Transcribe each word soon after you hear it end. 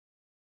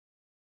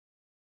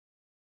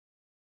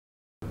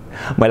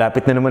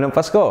Malapit na naman ang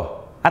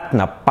Pasko at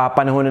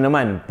napapanahon na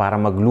naman para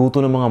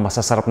magluto ng mga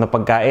masasarap na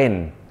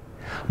pagkain.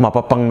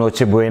 Mapapang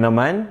Noche Buena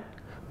naman,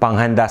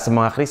 panghanda sa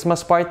mga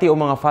Christmas party o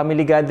mga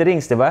family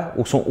gatherings, di ba?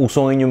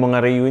 Usong-usongin yung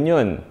mga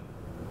reunion.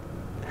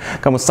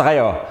 Kamusta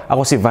kayo?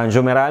 Ako si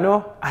Vanjo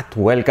Merano at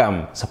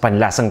welcome sa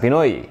Panlasang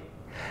Pinoy.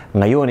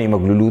 Ngayon ay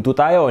magluluto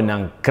tayo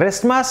ng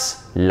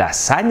Christmas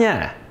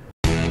Lasagna.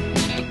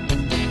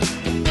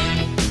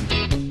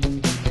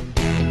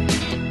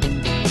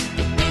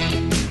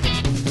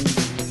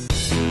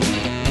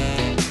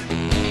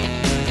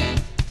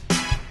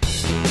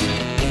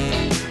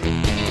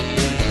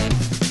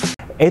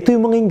 Ito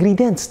yung mga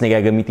ingredients na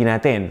gagamitin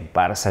natin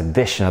para sa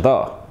dish na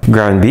to.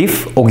 Ground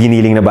beef o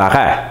giniling na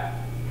baka.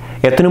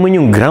 Ito naman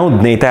yung ground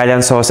na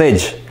Italian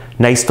sausage.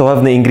 Nice to have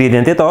na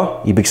ingredient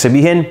ito. Ibig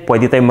sabihin,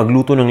 pwede tayong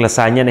magluto ng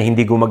lasagna na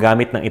hindi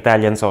gumagamit ng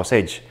Italian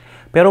sausage.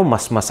 Pero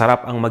mas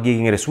masarap ang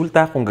magiging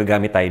resulta kung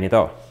gagamit tayo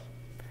nito.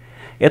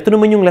 Ito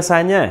naman yung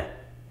lasagna.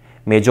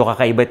 Medyo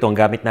kakaiba ito ang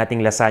gamit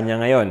nating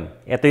lasagna ngayon.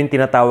 Ito yung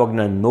tinatawag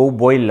na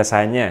no-boil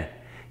lasagna.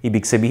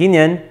 Ibig sabihin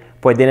yan,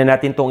 pwede na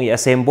natin itong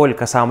i-assemble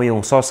kasama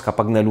yung sauce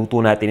kapag naluto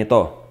natin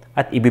ito.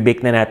 At ibibake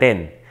na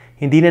natin.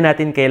 Hindi na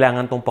natin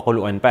kailangan itong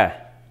pakuluan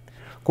pa.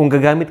 Kung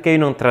gagamit kayo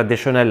ng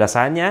traditional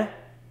lasagna,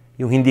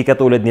 yung hindi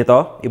katulad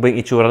nito, iba yung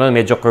itsura nun,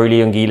 medyo curly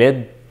yung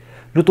gilid,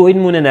 lutuin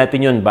muna natin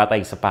yun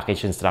batay sa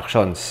package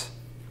instructions.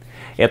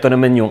 Ito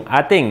naman yung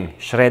ating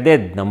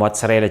shredded na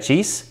mozzarella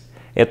cheese.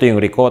 Ito yung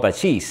ricotta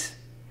cheese.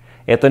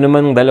 Ito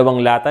naman yung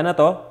dalawang lata na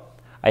to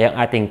ay ang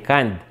ating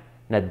canned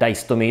na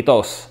diced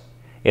tomatoes.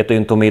 Ito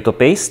yung tomato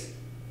paste,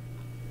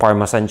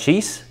 Parmesan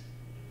cheese,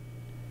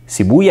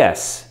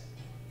 sibuyas.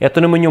 Ito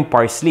naman yung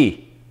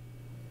parsley,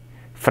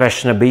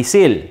 fresh na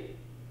basil,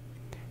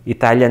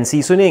 Italian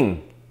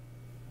seasoning,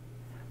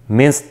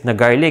 minced na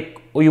garlic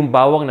o yung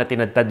bawang na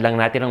tinadtad lang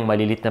natin ng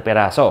malilit na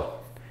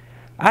peraso,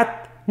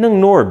 at ng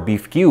Knorr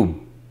Beef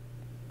Cube.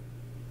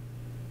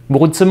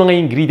 Bukod sa mga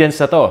ingredients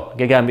na to,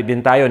 gagamit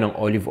din tayo ng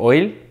olive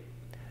oil,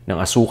 ng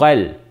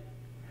asukal,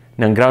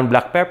 ng ground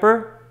black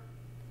pepper,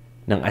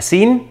 ng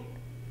asin,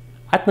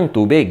 at ng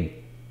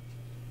tubig.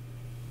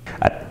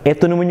 At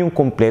ito naman yung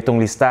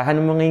kompletong listahan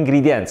ng mga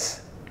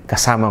ingredients,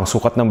 kasama ang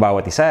sukat ng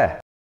bawat isa.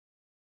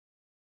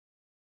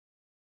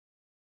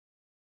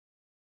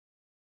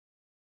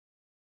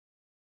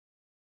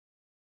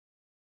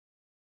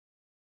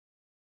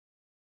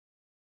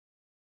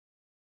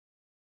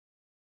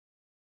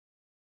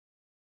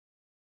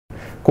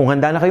 Kung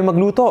handa na kayo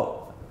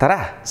magluto,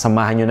 tara,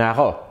 samahan nyo na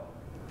ako.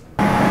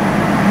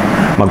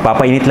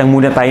 Magpapainit lang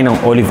muna tayo ng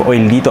olive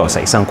oil dito sa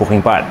isang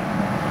cooking pot.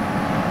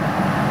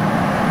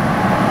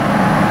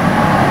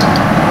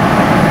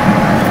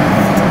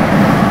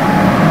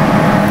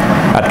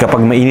 At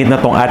kapag mainit na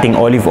tong ating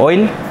olive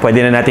oil,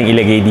 pwede na nating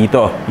ilagay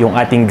dito yung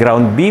ating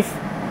ground beef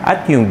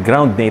at yung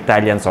ground na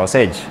Italian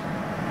sausage.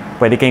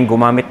 Pwede kayong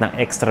gumamit ng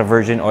extra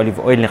virgin olive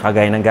oil na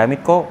kagaya ng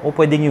gamit ko o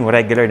pwedeng yung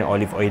regular na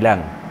olive oil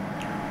lang.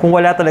 Kung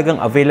wala talagang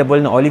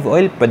available na olive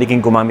oil, pwede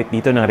kayong gumamit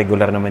dito ng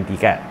regular na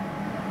mantika.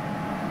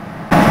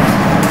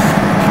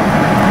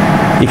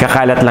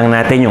 Ikakalat lang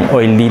natin yung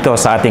oil dito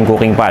sa ating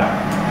cooking pot.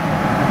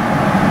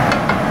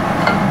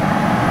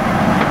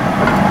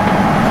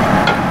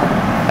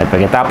 At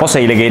pagkatapos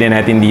ay ilagay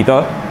na natin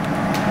dito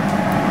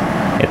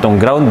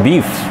itong ground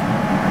beef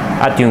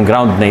at yung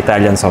ground na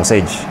Italian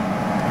sausage.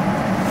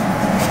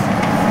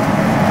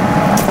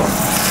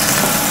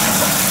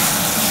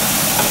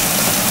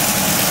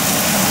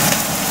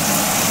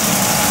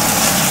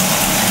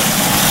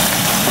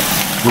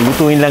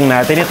 Lulutuin lang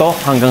natin ito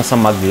hanggang sa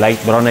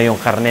mag-light brown na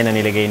yung karne na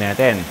nilagay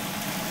natin.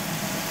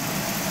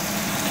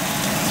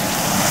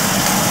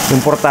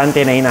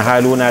 Importante na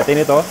hinahalo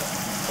natin ito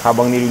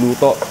habang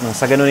niluluto nang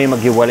sa ganun ay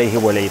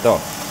maghiwalay-hiwalay ito.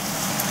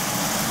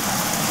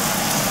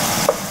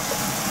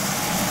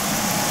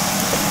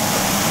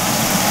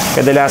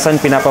 Kadalasan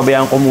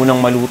pinapabayaan ko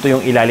munang maluto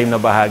yung ilalim na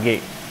bahagi.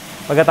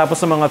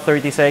 Pagkatapos ng mga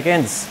 30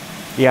 seconds,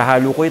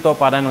 ihahalo ko ito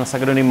para nang sa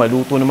ganun ay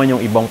maluto naman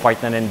yung ibang part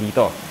na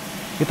nandito.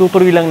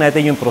 Itutuloy lang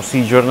natin yung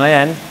procedure na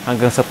yan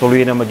hanggang sa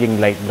tuloy na maging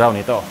light brown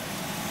ito.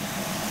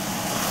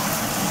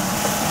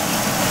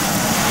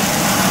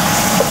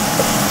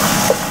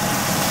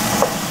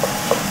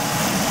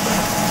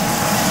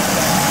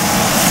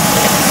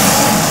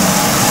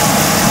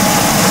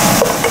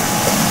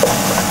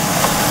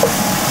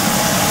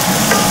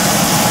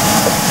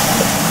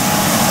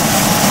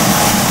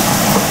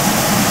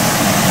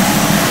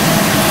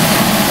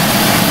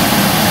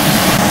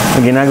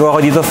 Ang ginagawa ko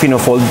dito,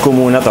 fino-fold ko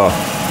muna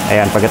to.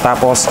 Ayan,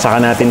 pagkatapos,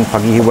 tsaka natin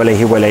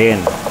paghihiwalay-hiwalayin.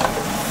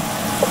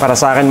 Para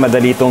sa akin,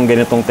 madali itong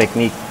ganitong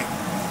technique.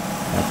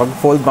 Pag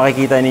fold,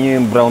 makikita ninyo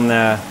yung brown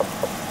na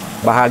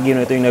bahagi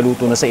na ito yung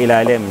naluto na sa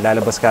ilalim.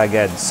 Lalabas ka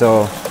agad.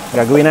 So,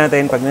 gagawin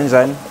natin, pag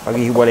nandyan,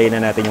 paghihiwalayin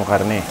na natin yung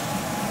karne.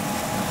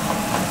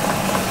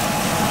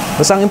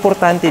 Basta ang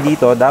importante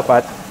dito,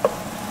 dapat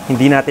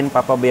hindi natin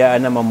papabayaan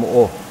na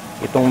mamuo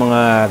itong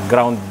mga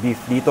ground beef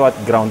dito at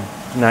ground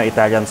na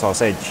Italian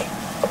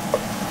sausage.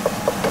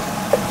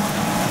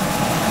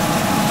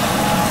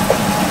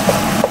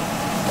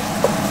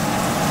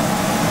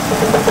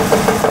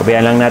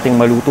 Pabayaan lang natin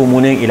maluto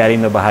muna yung ilalim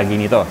na bahagi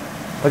nito.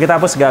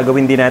 Pagkatapos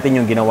gagawin din natin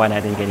yung ginawa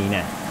natin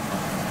kanina.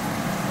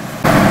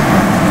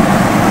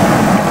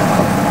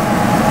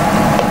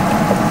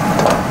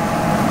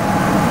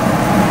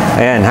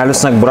 Ayan,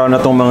 halos nag-brown na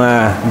itong mga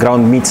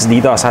ground meats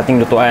dito sa ating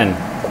lutuan.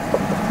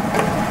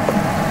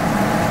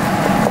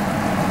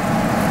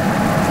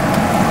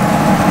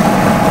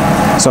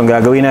 So, ang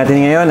gagawin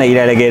natin ngayon ay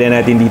ilalagay na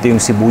natin dito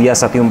yung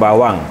sibuyas at yung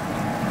bawang.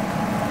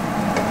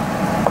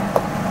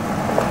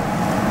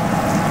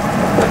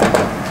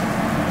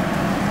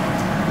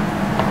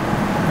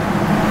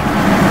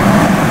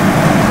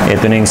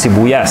 Ito na yung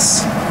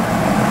sibuyas.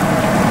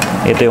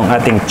 Ito yung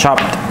ating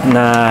chopped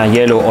na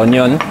yellow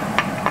onion.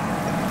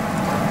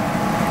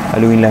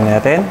 Haluin lang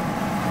natin.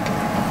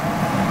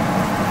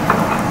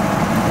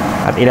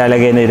 At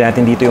ilalagay na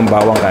natin dito yung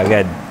bawang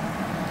kaagad.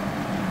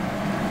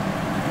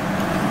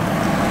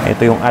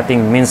 Ito yung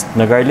ating minced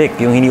na garlic,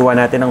 yung hiniwa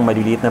natin ng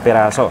maliliit na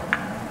piraso.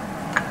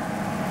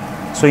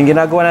 So yung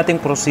ginagawa nating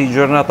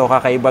procedure na to,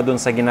 kakaiba dun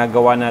sa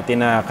ginagawa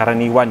natin na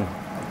karaniwan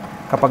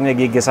kapag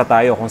nagigisa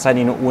tayo, kung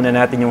saan inuuna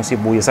natin yung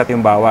sibuyas at yung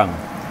bawang.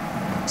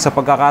 Sa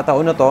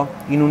pagkakataon na to,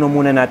 inuna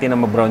muna natin na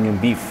ma-brown yung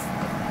beef.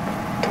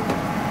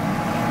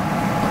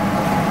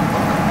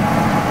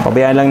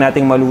 Pabayaan lang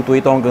nating maluto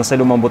ito hanggang sa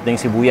lumambot na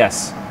yung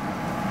sibuyas.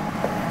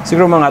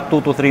 Siguro mga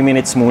 2 to 3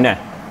 minutes muna.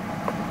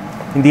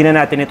 Hindi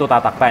na natin ito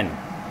tatakpan.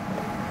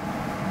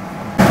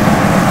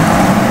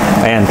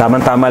 Ayan,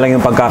 tamang-tama lang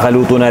yung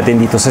pagkakaluto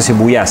natin dito sa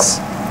sibuyas.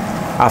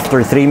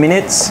 After 3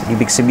 minutes,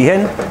 ibig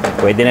sabihin,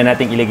 pwede na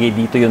nating ilagay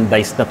dito yung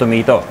diced na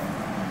tomato.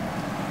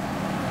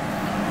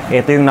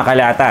 Ito yung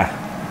nakalata.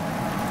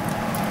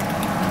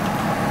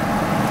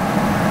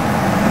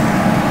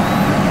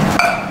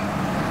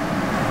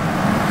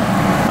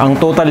 Ang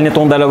total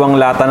nitong dalawang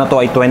lata na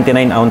to ay 29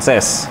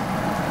 ounces.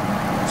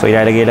 So,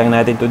 ilalagay lang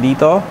natin to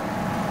dito.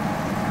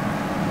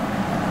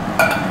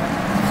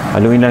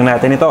 Haluin lang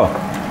natin ito.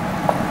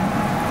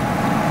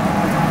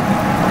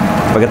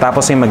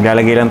 Pagkatapos ay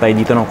maglalagay lang tayo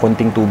dito ng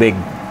konting tubig.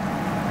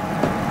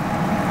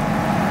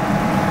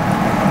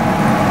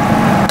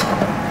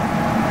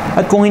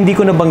 At kung hindi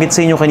ko nabanggit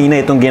sa inyo kanina,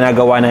 itong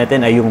ginagawa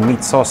natin ay yung meat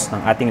sauce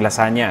ng ating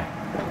lasagna.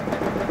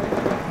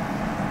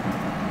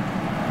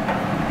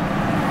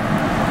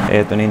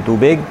 Ito na yung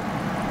tubig.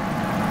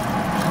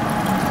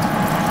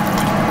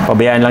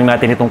 Pabayaan lang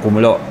natin itong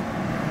kumulo.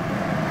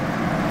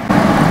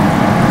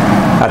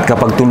 At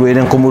kapag tuloy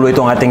ng kumulo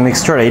itong ating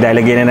mixture, ay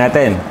ilalagay na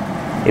natin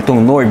itong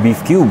Knorr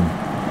Beef Cube.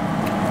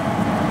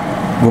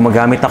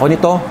 Gumagamit ako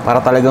nito para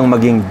talagang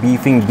maging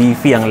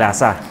beefy ang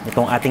lasa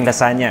itong ating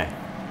lasagna.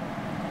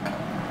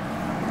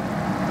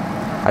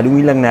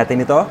 Haluin lang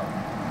natin ito.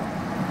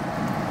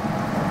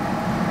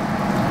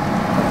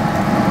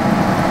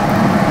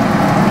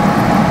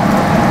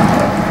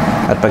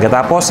 At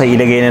pagkatapos ay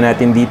ilagay na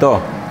natin dito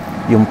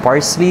yung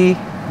parsley,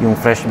 yung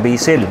fresh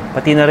basil,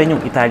 pati na rin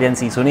yung Italian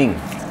seasoning.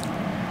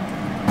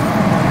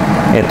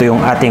 Ito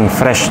yung ating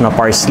fresh na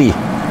parsley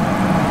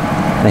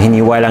na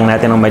hiniwa lang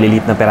natin ng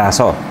maliliit na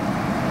peraso.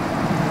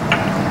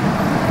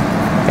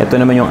 Ito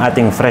naman yung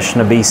ating fresh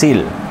na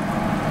basil.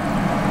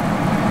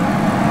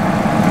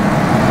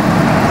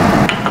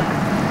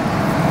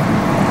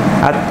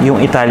 At yung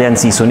Italian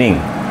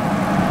seasoning.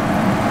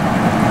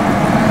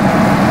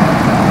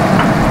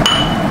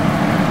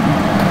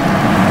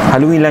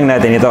 Haluin lang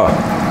natin ito.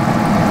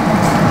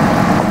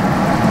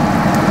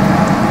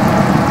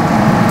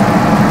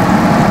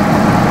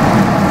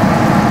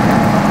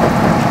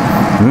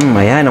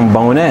 Ayan, ang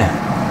bango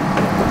na.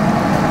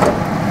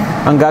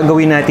 Ang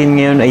gagawin natin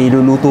ngayon ay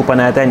iluluto pa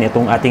natin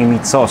itong ating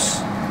meat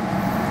sauce.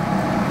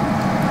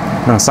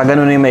 Nang sa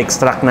ganun ay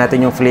ma-extract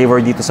natin yung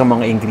flavor dito sa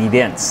mga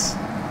ingredients.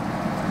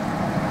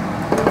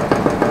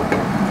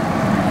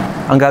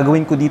 Ang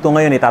gagawin ko dito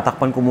ngayon ay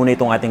tatakpan ko muna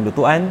itong ating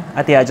lutuan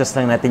at i-adjust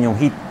lang natin yung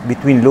heat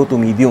between low to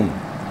medium.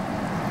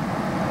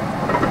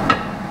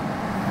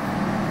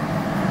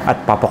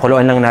 At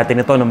papakuluan lang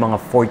natin ito ng mga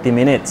 40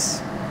 minutes.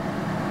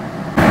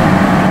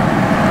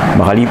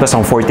 Makalipas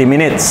ang 40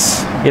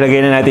 minutes,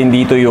 ilagay na natin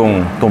dito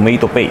yung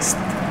tomato paste.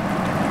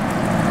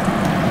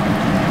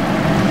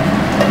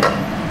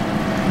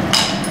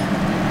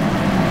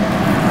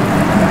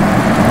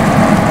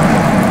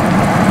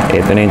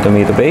 Ito na yung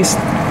tomato paste.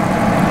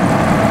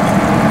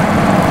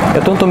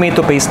 Itong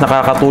tomato paste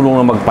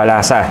nakakatulong na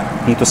magpalasa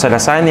dito sa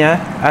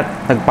lasagna at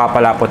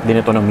nagpapalapot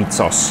din ito ng meat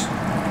sauce.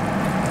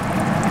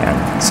 Ayan.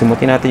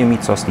 Simutin natin yung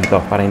meat sauce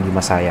dito para hindi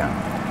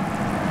masayang.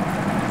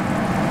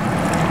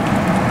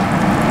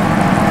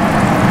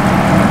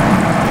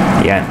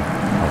 Ayan.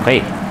 Okay.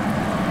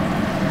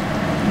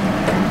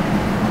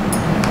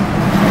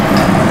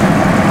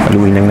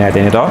 Haluin lang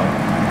natin ito.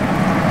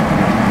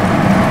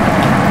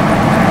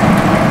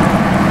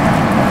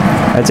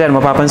 At sir,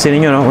 mapapansin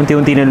niyo, no?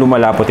 Unti-unti na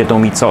lumalapot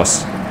itong meat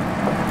sauce.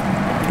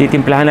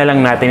 Titimplahan na lang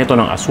natin ito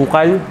ng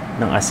asukal,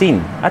 ng asin,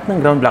 at ng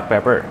ground black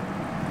pepper.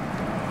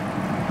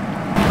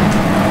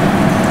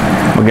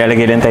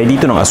 Maglalagay lang tayo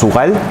dito ng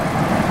asukal,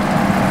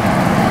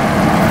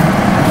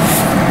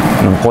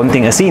 ng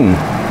konting asin,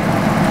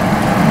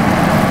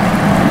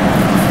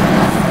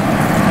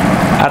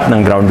 at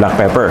ng ground black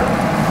pepper.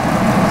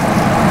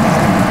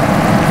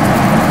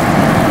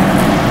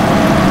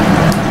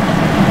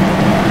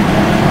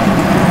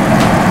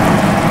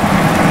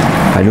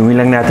 Haluin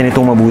lang natin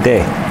itong mabuti.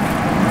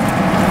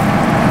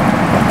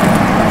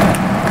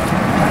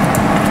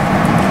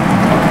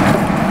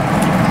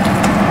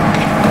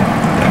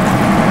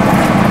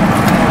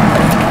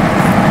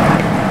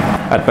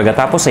 At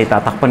pagkatapos ay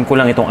tatakpan ko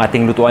lang itong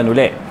ating lutuan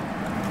uli.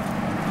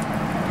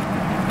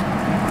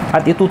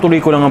 At itutuloy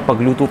ko lang ang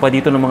pagluto pa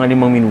dito ng mga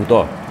 5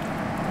 minuto.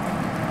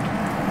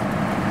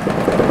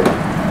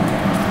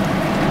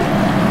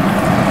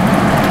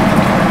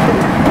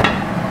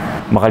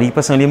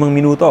 Makalipas ng 5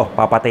 minuto,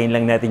 papatayin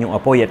lang natin yung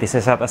apoy at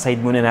isa-set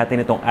aside muna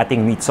natin itong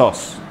ating meat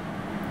sauce.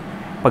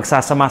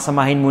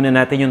 Pagsasama-samahin muna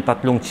natin yung 3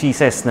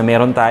 cheeses na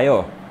meron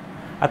tayo.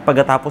 At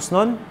pagkatapos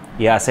nun,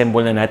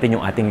 i-assemble na natin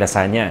yung ating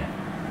lasagna.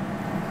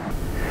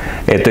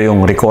 Ito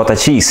yung ricotta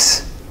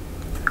cheese.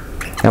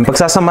 Ang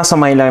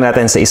pagsasama-samahin lang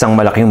natin sa isang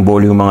malaking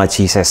bowl yung mga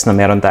cheeses na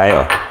meron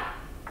tayo.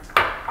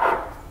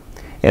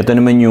 Ito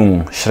naman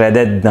yung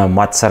shredded na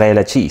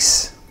mozzarella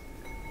cheese.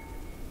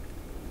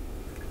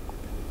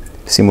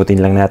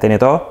 Simutin lang natin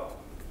ito.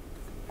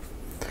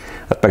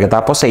 At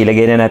pagkatapos ay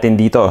ilagay na natin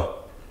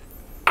dito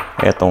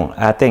itong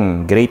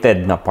ating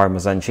grated na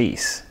Parmesan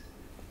cheese.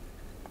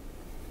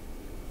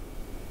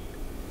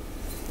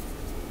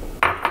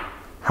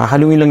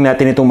 Hahaluin lang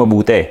natin itong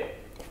mabuti.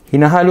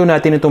 Hinahalo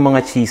natin itong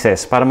mga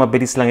cheeses para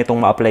mabilis lang itong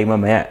ma-apply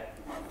mamaya.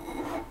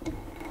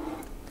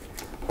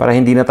 Para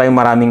hindi na tayo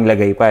maraming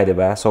lagay pa, di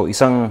ba? So,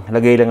 isang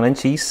lagay lang ng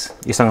cheese,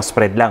 isang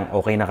spread lang,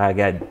 okay na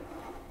kagad.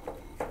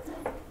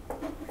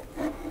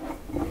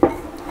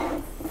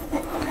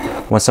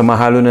 Once na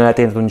mahalo na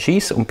natin itong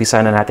cheese, umpisa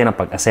na natin ang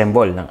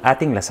pag-assemble ng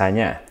ating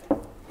lasagna.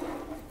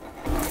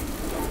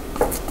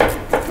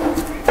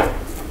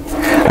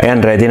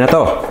 Ayan, ready na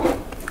to.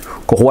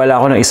 Kukuha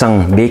lang ako ng isang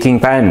baking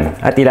pan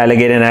at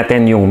ilalagay na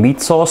natin yung meat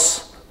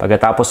sauce,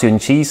 pagkatapos yung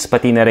cheese,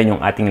 pati na rin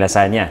yung ating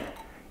lasagna.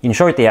 In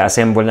short,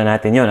 i-assemble na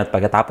natin yon at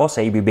pagkatapos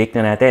ay i-bake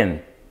na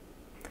natin.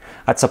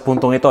 At sa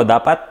puntong ito,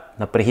 dapat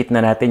na-preheat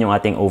na natin yung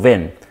ating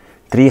oven.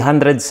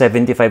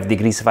 375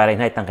 degrees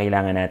Fahrenheit ang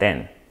kailangan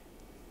natin.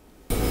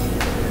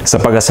 Sa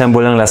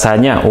pag-assemble ng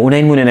lasagna,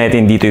 uunahin muna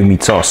natin dito yung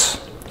meat sauce.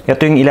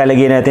 Ito yung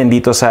ilalagay natin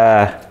dito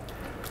sa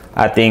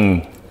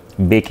ating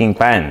baking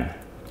pan.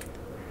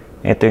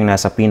 Ito yung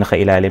nasa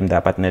pinakailalim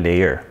dapat na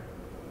layer.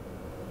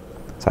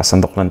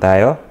 Sasandok lang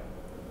tayo.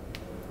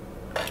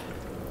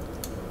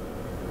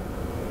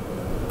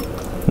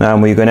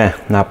 Naamoy ko na,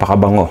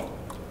 napakabango.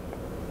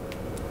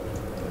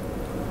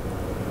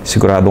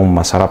 Siguradong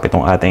masarap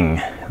itong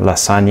ating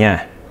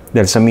lasagna.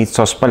 Dahil sa meat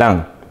sauce pa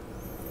lang,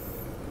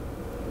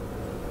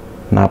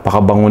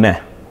 napakabango na.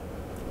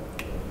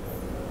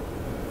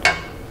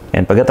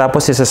 And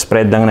pagkatapos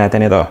isa-spread lang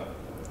natin ito.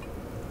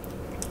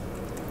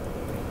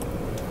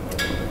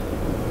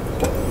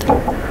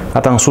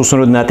 At ang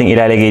susunod nating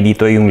ilalagay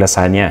dito ay yung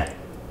lasagna.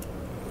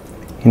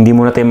 Hindi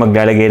muna tayo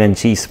maglalagay ng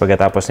cheese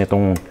pagkatapos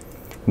nitong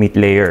meat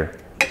layer.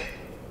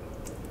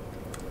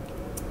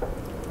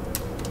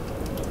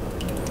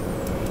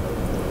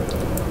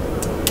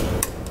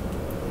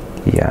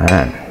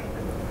 Yan.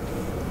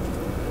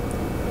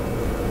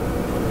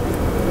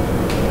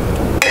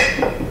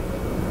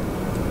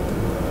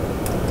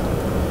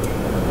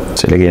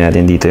 So, lagyan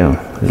natin dito yung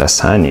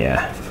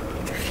lasagna.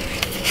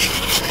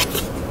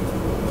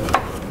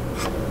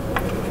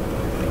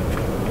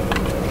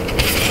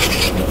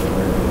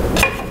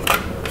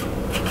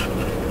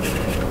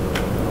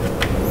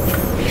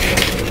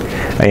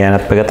 Ayan,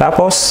 at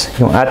pagkatapos,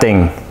 yung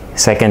ating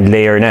second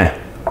layer na.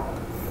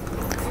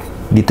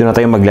 Dito na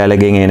tayo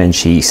maglalagay ngayon ng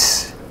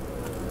cheese.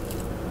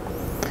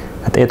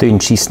 At ito yung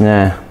cheese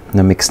na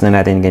na-mix na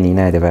natin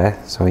kanina, di ba?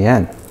 So,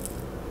 yan.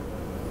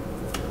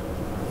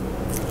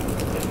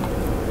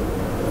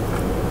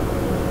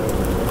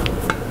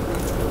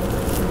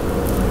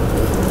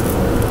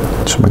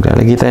 So,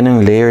 maglalagay tayo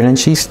ng layer ng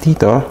cheese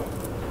dito.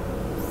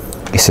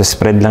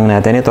 Isa-spread lang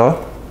natin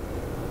ito.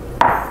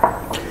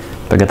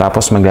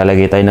 Pagkatapos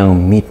maglalagay tayo ng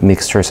meat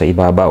mixture sa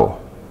ibabaw.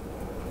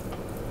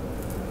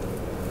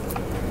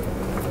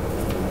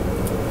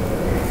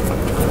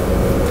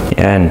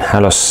 Yan,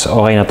 halos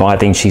okay na itong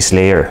ating cheese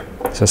layer.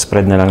 So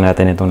spread na lang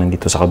natin itong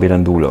nandito sa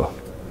kabilang dulo.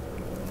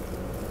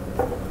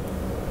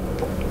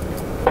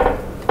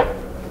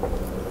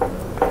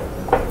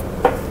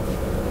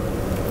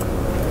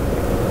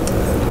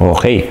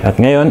 Okay, at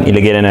ngayon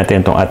ilagay na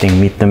natin itong ating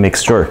meat na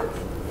mixture.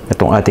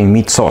 Itong ating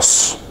meat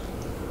sauce.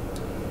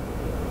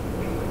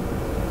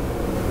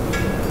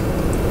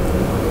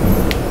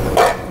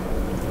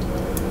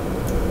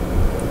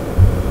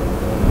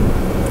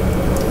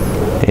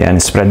 Ayan,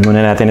 spread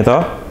muna natin ito.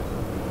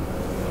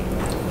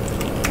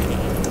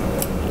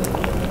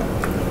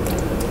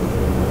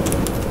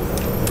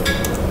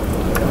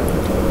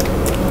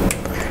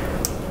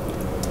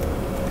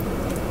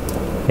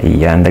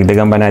 Ayan,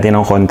 dagdagan pa natin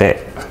ng konti.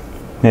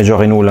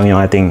 Medyo kinulang yung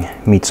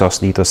ating meat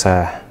sauce dito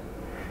sa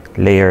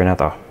layer na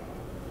to.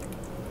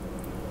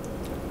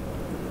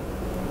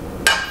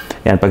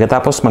 Yan,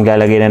 pagkatapos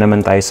maglalagay na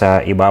naman tayo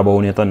sa ibabaw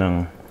nito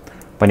ng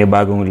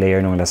panibagong layer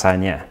ng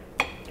lasagna.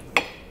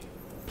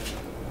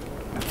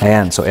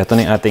 Ayan, so ito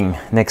na yung ating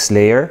next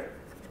layer.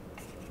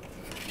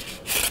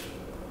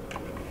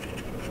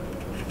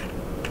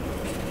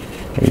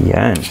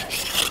 Ayan.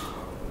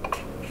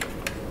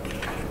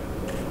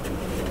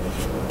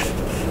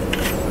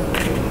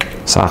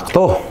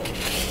 Sakto.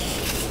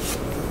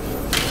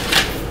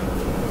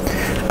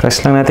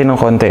 Press lang natin ng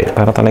konti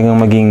para talagang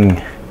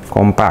maging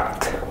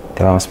compact.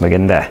 Diba? Mas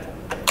maganda.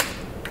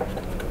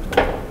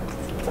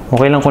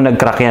 Okay lang kung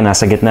nag-crack yan.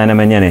 Nasa gitna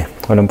naman yan eh.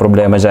 Walang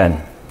problema dyan.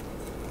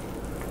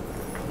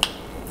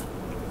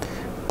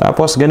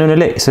 Tapos, ganun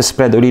ulit.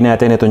 Isa-spread uli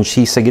natin itong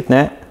cheese sa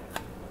gitna.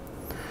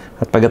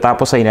 At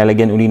pagkatapos ay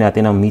ilalagyan uli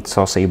natin ng meat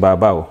sauce sa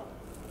ibabaw.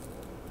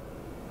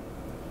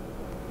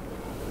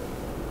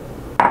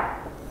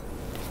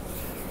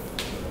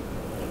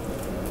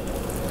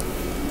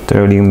 Ito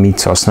ulit yung meat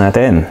sauce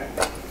natin.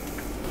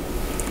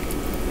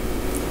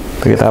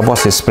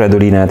 Pagkatapos, spread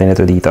ulit natin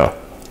ito dito.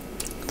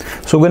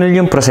 So, ganun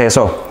yung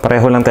proseso.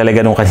 Pareho lang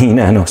talaga nung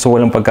kanina, no? So,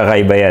 walang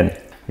pagkakaiba yan.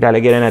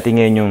 Ilalagyan na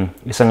natin ngayon yung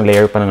isang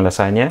layer pa ng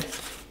lasagna.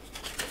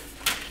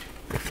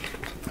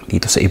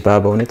 Dito sa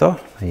ibabaw nito.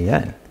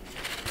 Ayan.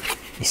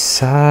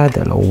 Isa,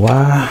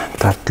 dalawa,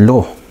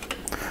 tatlo.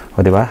 O,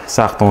 diba?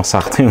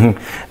 Saktong-sakto yung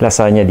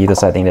lasagna dito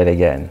sa ating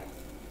lalagyan.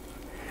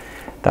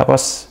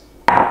 Tapos,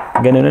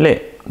 ganun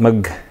ulit.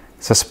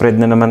 Sa-spread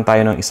na naman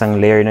tayo ng isang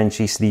layer ng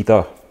cheese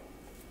dito.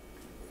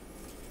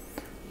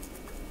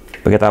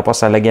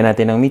 Pagkatapos, lalagyan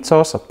natin ng meat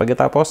sauce at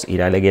pagkatapos,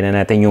 ilalagyan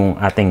na natin yung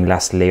ating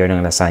last layer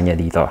ng lasagna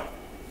dito.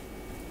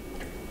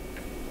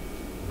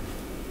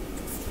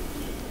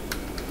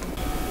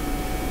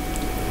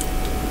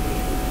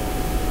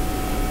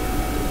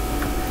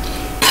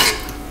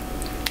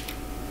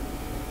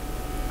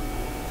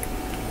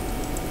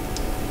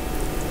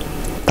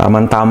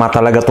 Tama-tama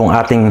talaga tong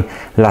ating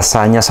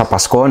lasagna sa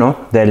Pasko,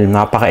 no? Dahil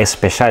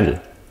napaka-espesyal.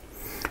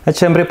 At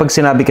syempre, pag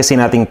sinabi kasi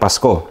nating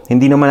Pasko,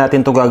 hindi naman natin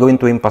to gagawin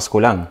tuwing Pasko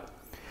lang.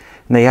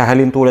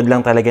 Naihahalin tulad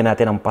lang talaga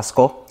natin ang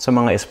Pasko sa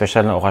mga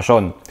espesyal na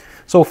okasyon.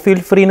 So,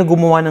 feel free na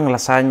gumawa ng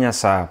lasagna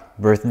sa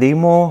birthday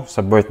mo,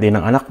 sa birthday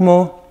ng anak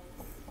mo,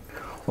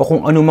 o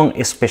kung anumang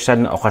espesyal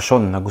na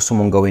okasyon na gusto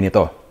mong gawin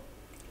ito.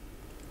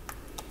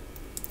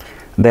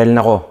 Dahil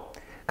nako,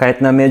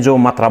 kahit na medyo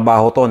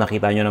matrabaho to,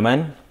 nakita nyo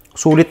naman,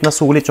 sulit na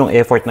sulit yung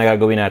effort na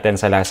gagawin natin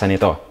sa lasa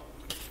nito.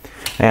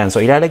 Ayan, so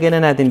ilalagay na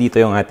natin dito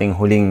yung ating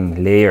huling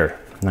layer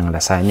ng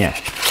lasagna.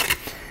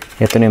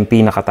 Ito na yung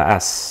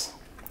pinakataas.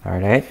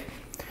 Alright?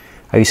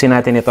 Ayusin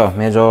natin ito.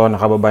 Medyo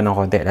nakababa ng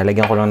konti.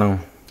 Lalagyan ko lang ng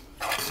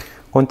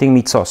konting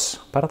meat sauce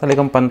para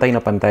talagang pantay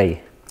na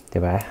pantay.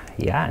 Diba?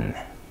 Yan.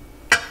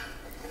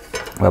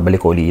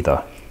 Babalik ko ulit ito.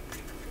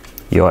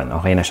 Yun,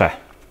 okay na siya.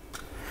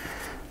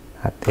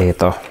 At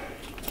ito.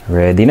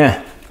 Ready na.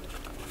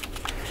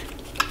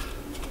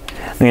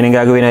 Ngayon ang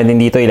gagawin natin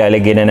dito,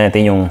 ilalagay na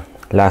natin yung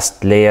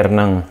last layer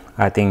ng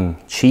ating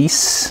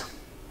cheese.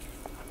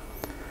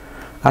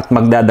 At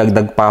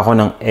magdadagdag pa ako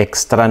ng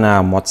extra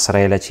na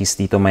mozzarella cheese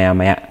dito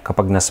maya-maya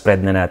kapag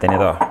na-spread na natin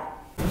ito.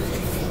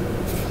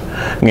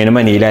 Ngayon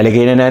naman,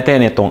 ilalagay na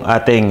natin itong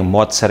ating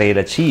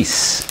mozzarella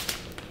cheese.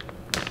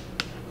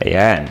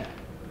 Ayan.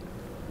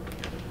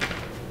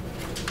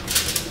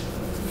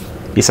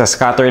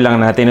 Isa-scatter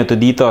lang natin ito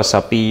dito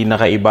sa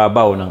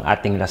pinakaibabaw ng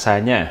ating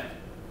lasagna.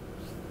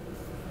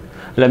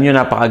 Alam nyo,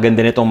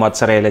 napakaganda nitong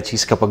mozzarella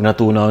cheese kapag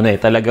natunaw na eh.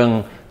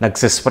 Talagang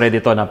nagsispread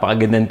ito,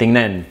 napakagandang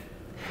tingnan.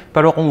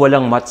 Pero kung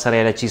walang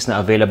mozzarella cheese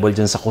na available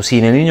dyan sa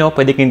kusina ninyo,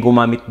 pwede kayong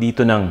gumamit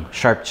dito ng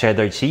sharp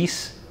cheddar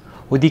cheese.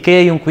 O di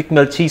kaya yung quick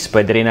melt cheese,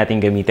 pwede rin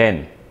natin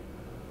gamitin.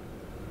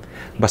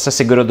 Basta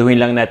siguraduhin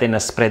lang natin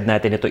na spread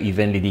natin ito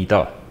evenly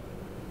dito.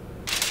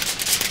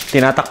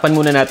 Tinatakpan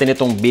muna natin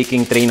itong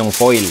baking tray ng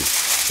foil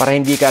para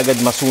hindi kaagad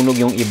masunog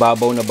yung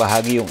ibabaw na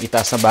bahagi, yung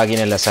itaas na bahagi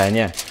ng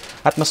lasagna.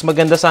 At mas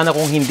maganda sana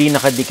kung hindi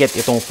nakadikit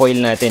itong foil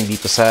natin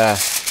dito sa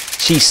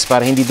cheese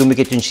para hindi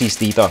dumikit yung cheese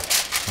dito.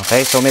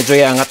 Okay? So, medyo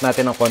iangat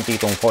natin ng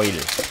konti itong foil.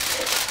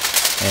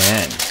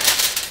 Ayan.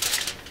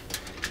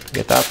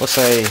 Tapos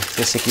ay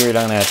secure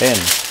lang natin.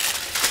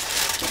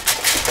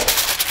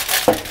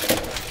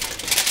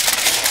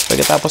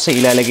 Pagkatapos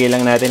ay ilalagay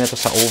lang natin ito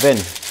sa oven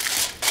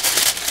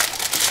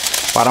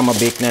para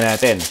ma-bake na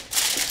natin.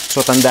 So,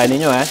 tandaan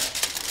niyo ha,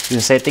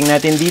 yung setting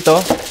natin dito,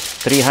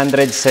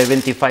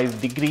 375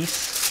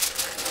 degrees.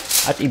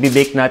 At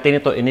i-bake natin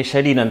ito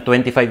initially ng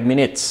 25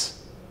 minutes.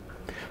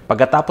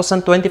 Pagkatapos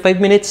ng 25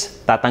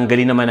 minutes,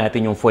 tatanggalin naman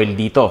natin yung foil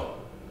dito.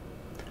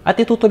 At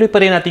itutuloy pa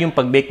rin natin yung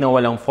pag-bake na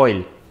walang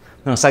foil.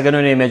 Nang sa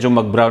ganun ay medyo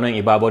mag-brown ang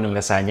ibabaw ng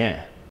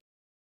lasagna.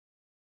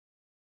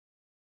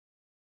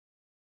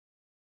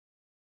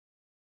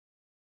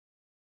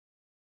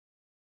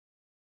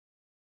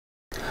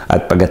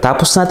 At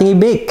pagkatapos nating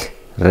i-bake,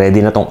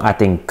 ready na tong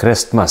ating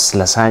Christmas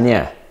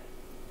lasagna.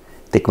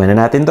 Tikman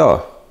na natin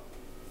to.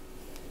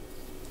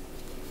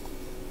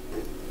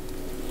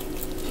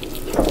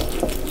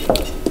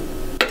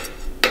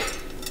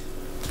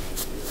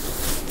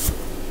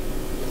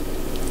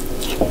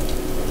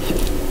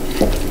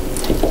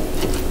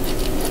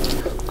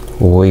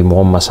 Uy,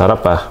 mukhang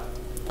masarap ah.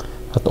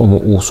 At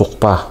umuusok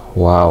pa.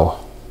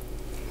 Wow.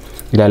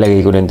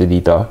 Ilalagay ko lang ito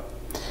dito.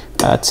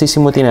 At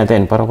sisimutin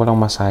natin para walang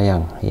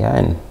masayang.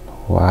 Yan.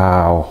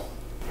 Wow.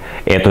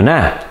 Ito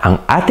na ang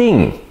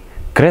ating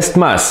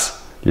Christmas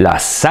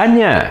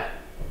lasagna.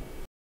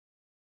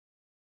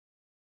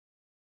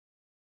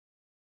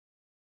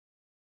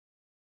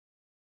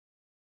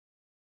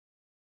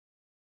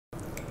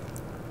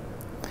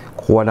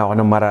 Kuha na ako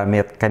ng marami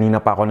at kanina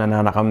pa ako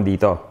nananakam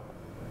dito.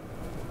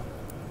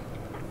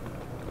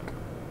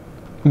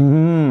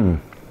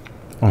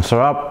 Ang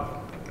sarap.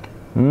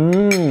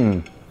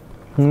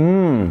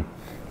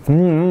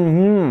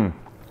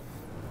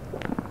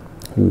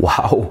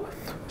 Wow.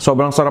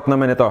 Sobrang sarap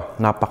naman ito.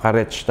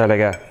 Napaka-rich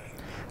talaga.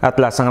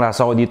 At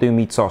lasang-lasa ko dito yung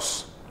meat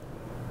sauce.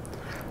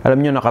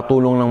 Alam nyo,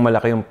 nakatulong ng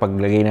malaki yung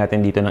paglagay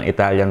natin dito ng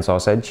Italian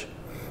sausage.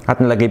 At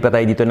nalagay pa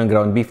tayo dito ng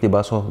ground beef, diba?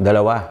 So,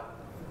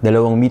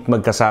 dalawang meat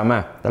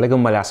magkasama.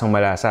 Talagang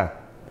malasang-malasa.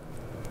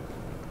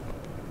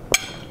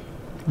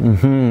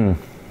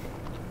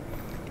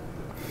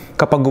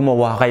 Kapag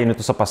gumawa kayo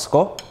nito sa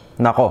Pasko,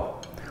 nako,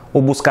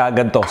 ubus ka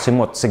agad to,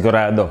 simot,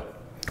 sigurado.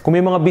 Kung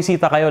may mga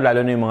bisita kayo,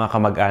 lalo na yung mga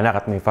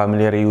kamag-anak at may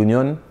family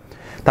reunion,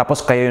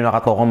 tapos kayo yung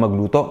nakatokang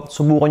magluto,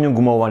 subukan yung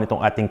gumawa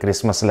nitong ating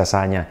Christmas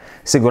lasagna.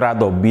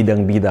 Sigurado,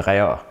 bidang-bida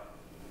kayo.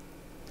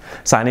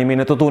 Sana may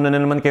natutunan na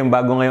naman kayong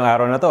bago ngayong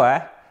araw na to,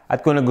 ha?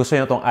 At kung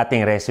nagustuhan nyo itong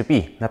ating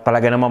recipe, na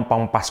talaga naman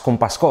pang Paskong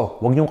Pasko,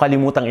 huwag nyong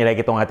kalimutang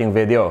i-like itong ating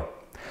video.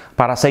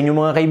 Para sa inyong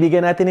mga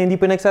kaibigan natin na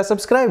hindi pa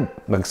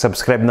nagsasubscribe,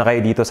 mag-subscribe na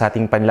kayo dito sa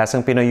ating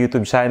Panlasang Pinoy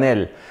YouTube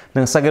channel.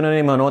 Nang sa ganun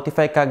ay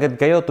ma-notify kagad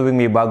kayo tuwing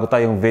may bago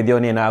tayong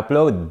video na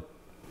ina-upload.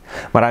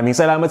 Maraming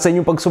salamat sa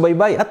inyong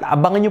pagsubaybay at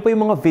abangan nyo pa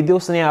yung mga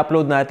videos na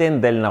i-upload natin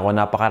dahil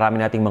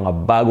napakarami nating mga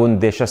bagong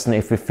dishes na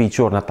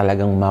i-feature na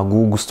talagang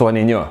magugustuhan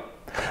ninyo.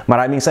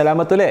 Maraming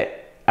salamat ulit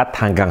at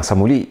hanggang sa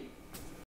muli!